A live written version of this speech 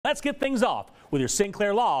let's get things off with your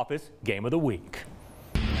Sinclair Law Office Game of the Week.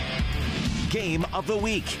 Game of the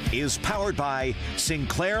Week is powered by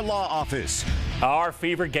Sinclair Law Office. Our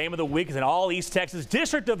favorite game of the week is an all-East Texas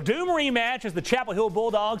District of Doom rematch as the Chapel Hill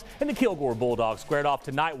Bulldogs and the Kilgore Bulldogs squared off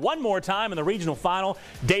tonight one more time in the regional final.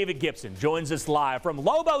 David Gibson joins us live from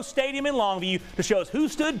Lobo Stadium in Longview to show us who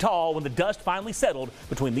stood tall when the dust finally settled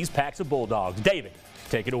between these packs of Bulldogs. David,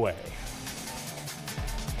 take it away.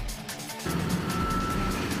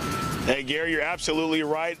 Hey, Gary, you're absolutely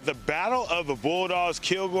right. The battle of the Bulldogs,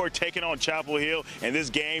 Kilgore taking on Chapel Hill, and this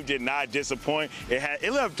game did not disappoint. It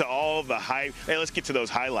lived up to all the hype. Hey, let's get to those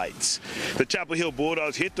highlights. The Chapel Hill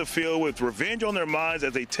Bulldogs hit the field with revenge on their minds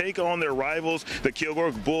as they take on their rivals, the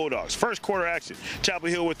Kilgore Bulldogs. First quarter action, Chapel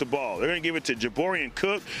Hill with the ball. They're going to give it to Jaborian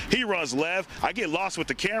Cook. He runs left. I get lost with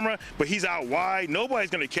the camera, but he's out wide. Nobody's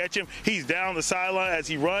going to catch him. He's down the sideline as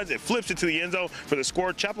he runs. It flips it to the end zone for the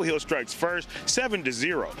score. Chapel Hill strikes first,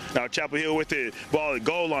 7-0. Now, Chapel Hill with the ball at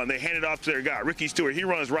goal line. They hand it off to their guy, Ricky Stewart. He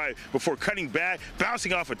runs right before cutting back,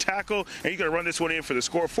 bouncing off a tackle, and he's going to run this one in for the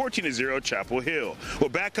score, 14-0 Chapel Hill. Well,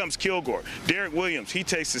 back comes Kilgore. Derek Williams, he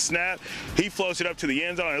takes the snap. He floats it up to the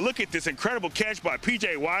end zone. And look at this incredible catch by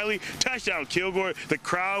P.J. Wiley. Touchdown, Kilgore. The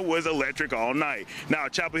crowd was electric all night. Now,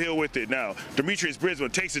 Chapel Hill with it. Now, Demetrius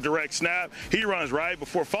Brisbane takes a direct snap. He runs right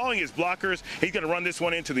before following his blockers. He's going to run this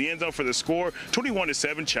one into the end zone for the score,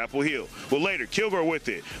 21-7 Chapel Hill. Well, later, Kilgore with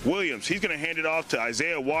it. Williams, he's going to hand it off to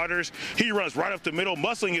Isaiah Waters. He runs right up the middle,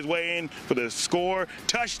 muscling his way in for the score.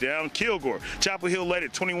 Touchdown, Kilgore. Chapel Hill led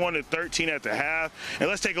it 21-13 at the half. And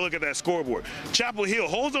let's take a look at that scoreboard. Chapel Hill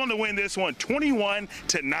holds on to win this one,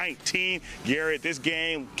 21-19. Garrett, this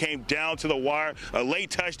game came down to the wire. A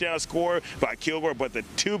late touchdown score by Kilgore, but the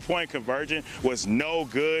two-point conversion was no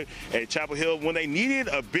good. At Chapel Hill, when they needed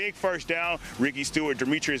a big first down, Ricky Stewart,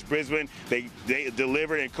 Demetrius Brisbane, they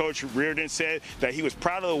delivered, and Coach Reardon said that he was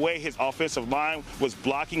proud of the way his offensive line was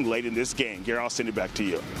blocking late in this game. Gary, I'll send it back to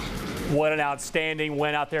you. What an outstanding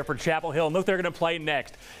win out there for Chapel Hill. And look, they're going to play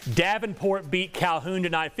next. Davenport beat Calhoun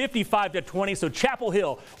tonight, 55-20. So Chapel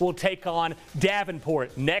Hill will take on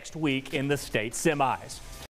Davenport next week in the state semis.